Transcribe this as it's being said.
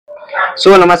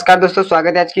नमस्कार दोस्तों,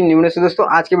 स्वागत है आज की न्यू वीडियो से। दोस्तों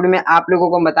आज की वीडियो में आप लोगों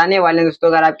को हम बताने वाले हैं दोस्तों,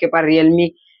 अगर आपके पास Realme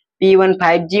P1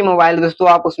 5G मोबाइल दोस्तों,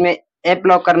 आप उसमें ऐप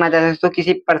लॉक करना चाहते हैं दोस्तों,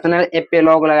 किसी पर्सनल ऐप पे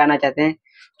लॉक लगाना चाहते हैं,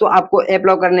 तो आपको ऐप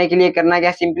लॉक करने के लिए करना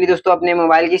क्या, सिंपली दोस्तों अपने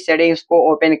मोबाइल की सेटिंग्स को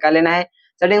ओपन कर लेना है।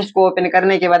 सेटिंग्स को ओपन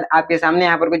करने के बाद आपके सामने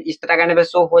यहाँ पर कुछ इस तरह का इंटरफेस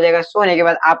शो हो जाएगा। शो होने के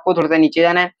बाद आपको थोड़ा सा नीचे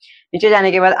जाना है। नीचे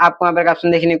जाने के बाद आपको यहाँ पर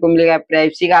ऑप्शन देखने को मिलेगा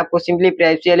प्राइवेसी का। आपको सिंपली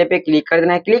प्राइवेसी वाले पे क्लिक कर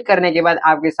देना है। क्लिक करने के बाद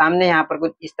आपके सामने यहाँ पर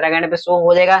कुछ इस तरह का इंटरफेस शो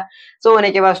हो जाएगा। शो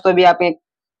होने के बाद तो भी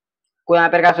आपको यहाँ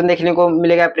पर ऑप्शन देखने को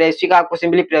मिलेगा प्राइवेसी का। आपको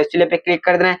सिंपली प्राइवेसी वाले पे क्लिक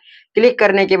कर देना है। क्लिक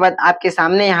करने के बाद आपके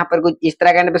सामने यहाँ पर कुछ इस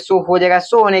तरह का इंटरफेस शो हो जाएगा।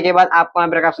 शो होने के बाद आपको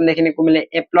यहाँ पर ऑप्शन देखने को मिले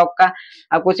ऐप लॉक का।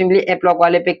 आपको सिंपली ऐप लॉक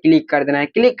वाले पे क्लिक कर देना है।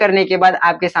 क्लिक करने के बाद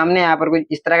आपके सामने यहाँ पर कुछ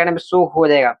इस तरह का इंटरफेस शो हो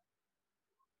जाएगा।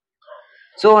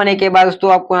 शो होने के बाद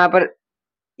दोस्तों आपको यहाँ पर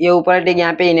ये ऊपर टिक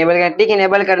यहाँ पे इनेबल करना है। टिक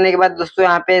इनेबल करने के बाद दोस्तों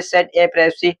यहाँ पे सेट ए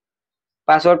प्राइवेसी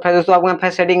पासवर्ड फिर दोस्तों आपको यहाँ पे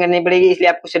सेटिंग करनी पड़ेगी, इसलिए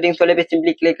आपको सेटिंग्स वाले पे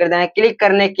सिंपली क्लिक कर देना है। क्लिक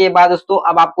करने के बाद दोस्तों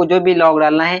अब आपको जो भी लॉक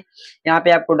डालना है यहाँ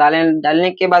पे आपको डालने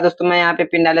के बाद दोस्तों मैं यहाँ पे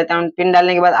पिन डाल लेता हूँ। पिन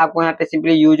डालने के बाद आपको यहाँ पे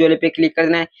सिंपली यूज वाले पे क्लिक कर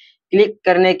देना है। क्लिक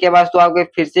करने के बाद दोस्तों आपको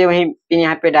फिर से वही पिन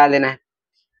यहाँ पे डाल देना है।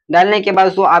 डालने के बाद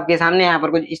दोस्तों आपके सामने यहाँ पर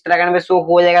कुछ इस तरह का शो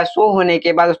हो जाएगा। शो होने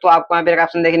के बाद दोस्तों आपको यहाँ पे एक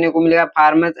ऑप्शन देखने को मिलेगा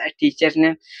फार्मर्स टीचर्स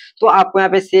ने। तो आपको यहाँ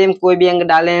पे सेम कोई भी अंक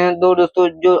डाले हैं दो दोस्तों,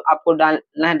 जो आपको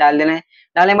डालना है डाल देना है।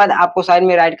 डालने के बाद आपको साइड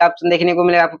में राइट का ऑप्शन देखने को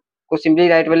मिलेगा। आपको सिंपली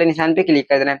राइट वाले निशान पे क्लिक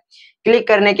कर देना है। क्लिक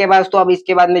करने के बाद दोस्तों अब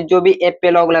इसके बाद में जो भी ऐप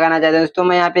पे लॉक लगाना चाहते हैं दोस्तों,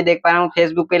 मैं यहाँ पे देख पा रहा हूँ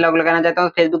फेसबुक पे लॉक लगाना चाहता हूँ।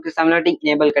 फेसबुक के सामने टिक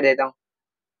इनेबल कर देता हूँ।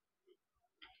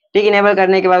 ठीक इनेबल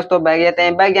करने के बाद दोस्तों बैक जाते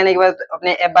हैं। बैक जाने के बाद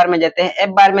अपने ऐप बार में जाते हैं। ऐप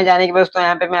बार में जाने के बाद दोस्तों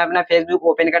यहाँ पे मैं अपना फेसबुक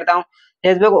ओपन करता हूँ।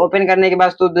 फेसबुक ओपन करने के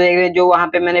बाद तो देख रहे हैं जो वहाँ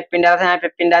पे मैंने पिन डाला था, यहाँ पे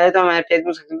पिन डाल देता हूँ, हमारा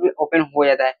फेसबुक सक्सेसफुली ओपन हो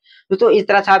जाता है। दोस्तों इस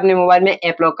तरह से आप अपने मोबाइल में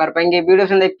ऐप लॉक कर पाएंगे। वीडियो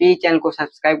पसंद है प्लीज चैनल को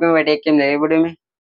सब्सक्राइब करें। वीडियो में